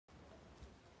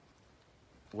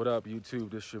What up,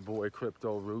 YouTube? This your boy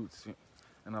Crypto Roots,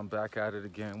 and I'm back at it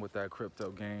again with that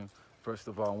crypto game. First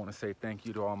of all, I want to say thank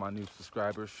you to all my new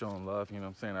subscribers showing love. You know what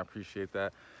I'm saying? I appreciate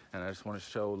that. And I just want to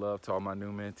show love to all my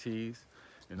new mentees,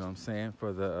 you know what I'm saying,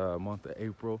 for the month of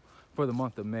April, for the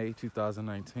month of May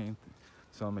 2019.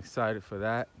 So I'm excited for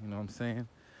that, you know what I'm saying?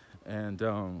 And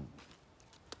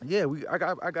yeah, I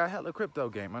got hella crypto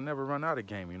game. I never run out of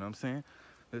game, you know what I'm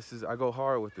saying? I go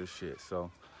hard with this shit.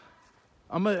 So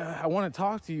I want to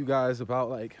talk to you guys about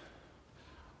like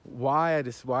why I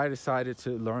decided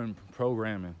to learn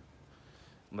programming,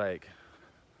 like,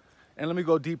 and let me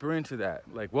go deeper into that.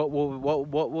 Like, what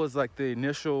was like the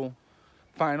initial,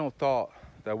 final thought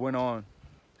that went on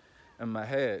in my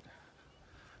head,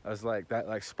 as like that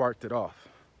like sparked it off.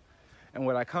 And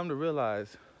what I come to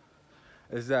realize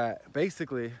is that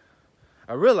basically,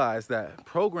 I realized that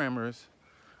programmers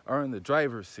are in the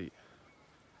driver's seat.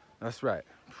 That's right.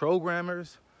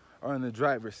 Programmers are in the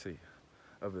driver's seat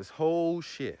of this whole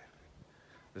shit.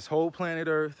 This whole planet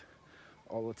Earth,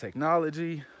 all the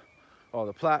technology, all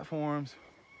the platforms,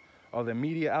 all the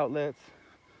media outlets,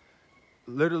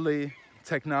 literally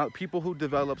people who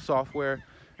develop software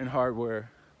and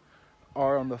hardware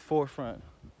are on the forefront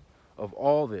of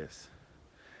all this.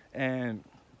 And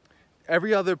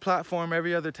every other platform,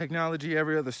 every other technology,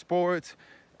 every other sports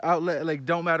outlet, like,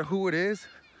 don't matter who it is,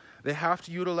 they have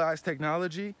to utilize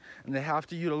technology, and they have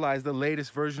to utilize the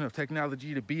latest version of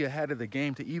technology to be ahead of the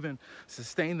game, to even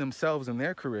sustain themselves in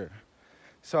their career.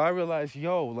 So I realized,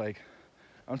 yo, like,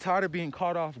 I'm tired of being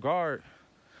caught off guard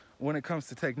when it comes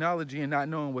to technology and not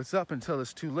knowing what's up until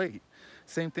it's too late.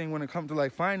 Same thing when it comes to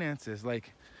like finances.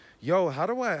 Like, yo, how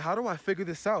do I figure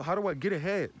this out? How do I get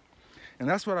ahead? And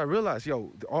that's what I realized.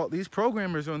 Yo, all these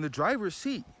programmers are in the driver's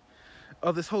seat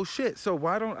of this whole shit. So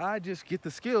why don't I just get the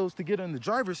skills to get in the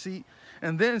driver's seat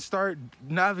and then start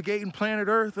navigating planet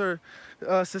Earth or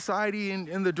society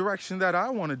in the direction that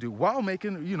I want to do, while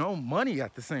making, you know, money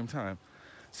at the same time.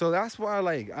 So that's why,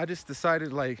 like, I just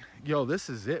decided, like, yo, this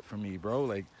is it for me, bro.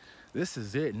 Like, this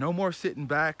is it. No more sitting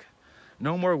back.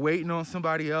 No more waiting on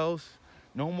somebody else.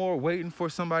 No more waiting for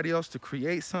somebody else to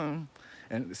create something.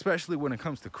 And especially when it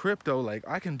comes to crypto, like,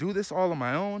 I can do this all on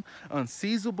my own.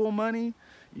 Unseizable money,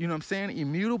 you know what I'm saying?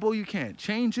 Immutable, you can't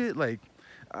change it. Like,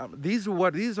 these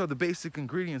are the basic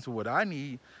ingredients of what I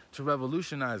need to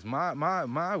revolutionize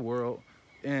my world,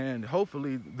 and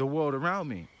hopefully the world around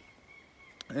me.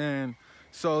 And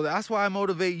so that's why I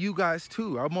motivate you guys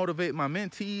too. I motivate my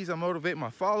mentees, I motivate my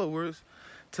followers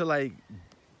to, like,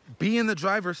 be in the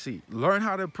driver's seat. Learn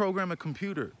how to program a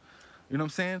computer. You know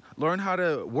what I'm saying? Learn how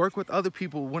to work with other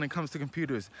people when it comes to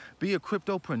computers. Be a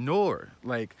cryptopreneur.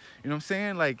 Like, you know what I'm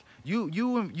saying? Like,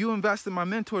 you invest in my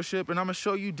mentorship, and I'm gonna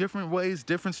show you different ways,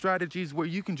 different strategies where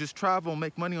you can just travel and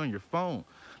make money on your phone.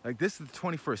 Like, this is the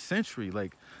 21st century.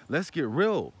 Like, let's get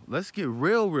real. Let's get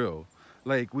real.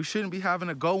 Like, we shouldn't be having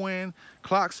to go in,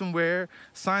 clock somewhere,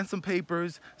 sign some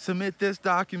papers, submit this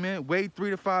document, wait 3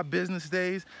 to 5 business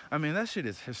days. I mean, that shit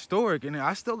is historic, and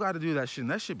I still got to do that shit, and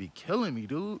that should be killing me,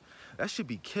 dude. That should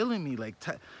be killing me. Like,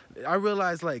 I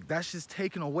realize, like, that's just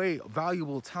taking away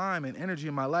valuable time and energy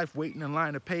in my life, waiting in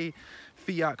line to pay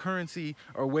fiat currency,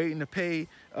 or waiting to pay,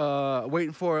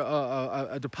 waiting for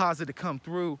a deposit to come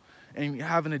through, and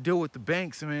having to deal with the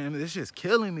banks. I mean, it's just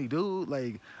killing me, dude.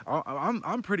 Like,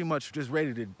 I'm pretty much just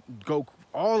ready to go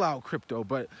all out crypto.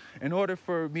 But in order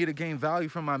for me to gain value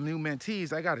from my new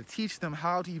mentees, I got to teach them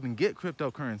how to even get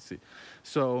cryptocurrency.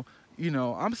 So, you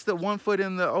know, I'm still 1 foot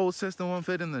in the old system, 1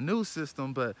 foot in the new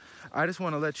system. But I just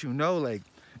want to let you know, like,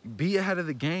 be ahead of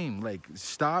the game. Like,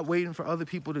 stop waiting for other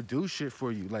people to do shit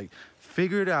for you. Like,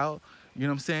 figure it out. You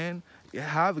know what I'm saying?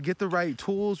 Get the right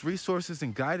tools, resources,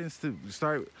 and guidance to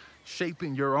start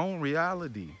shaping your own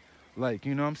reality. Like,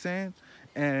 you know what I'm saying?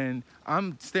 And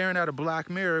I'm staring at a black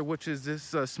mirror, which is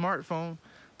this smartphone,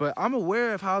 but I'm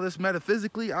aware of how this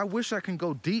metaphysically, I wish I can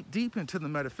go deep into the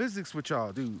metaphysics with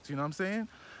y'all dudes. You know what I'm saying?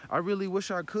 I really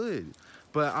wish I could,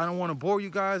 but I don't want to bore you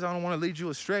guys. I don't want to lead you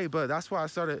astray. But that's why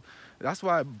that's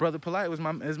why Brother Polite is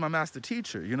my master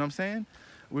teacher. You know what I'm saying?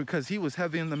 Because he was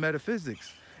heavy in the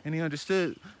metaphysics, and he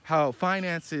understood how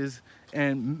finances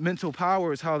and mental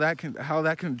powers, how that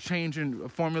can change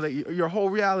and formulate your whole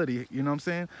reality. You know what I'm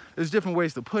saying? There's different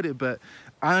ways to put it, but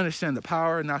I understand the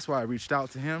power, and that's why I reached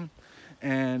out to him.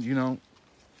 And, you know,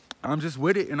 I'm just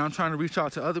with it, and I'm trying to reach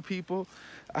out to other people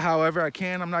however I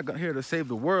can. I'm not here to save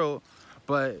the world,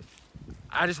 but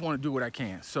I just want to do what I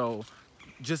can. So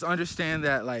just understand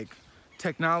that, like,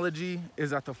 technology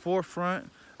is at the forefront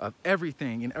of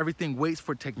everything, and everything waits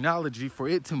for technology for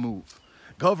it to move.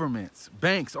 governments,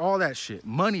 banks, all that shit.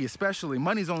 Money especially.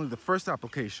 Money is only the first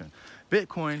application.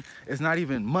 Bitcoin is not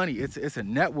even money. It's a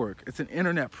network. It's an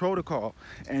internet protocol.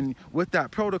 And with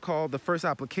that protocol, the first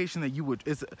application that you would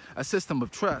is a system of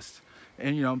trust.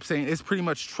 And you know what I'm saying, it's pretty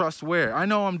much trustware. I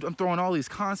know I'm throwing all these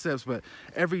concepts, but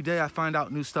every day I find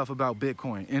out new stuff about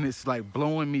Bitcoin, and it's like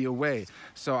blowing me away.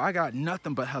 So I got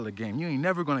nothing but hella game. You ain't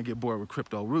never gonna get bored with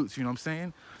Crypto Roots, you know what I'm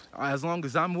saying? As long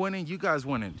as I'm winning, you guys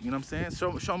winning, you know what I'm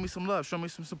saying? Show me some love, show me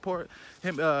some support.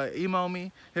 Email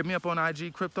me, hit me up on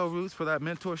IG, Crypto Roots, for that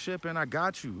mentorship, and I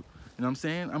got you. You know what I'm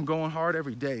saying? I'm going hard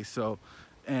every day. So,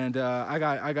 and I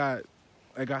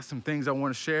got some things I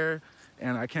want to share,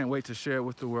 and I can't wait to share it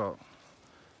with the world.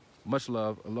 Much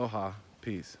love, aloha,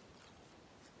 peace.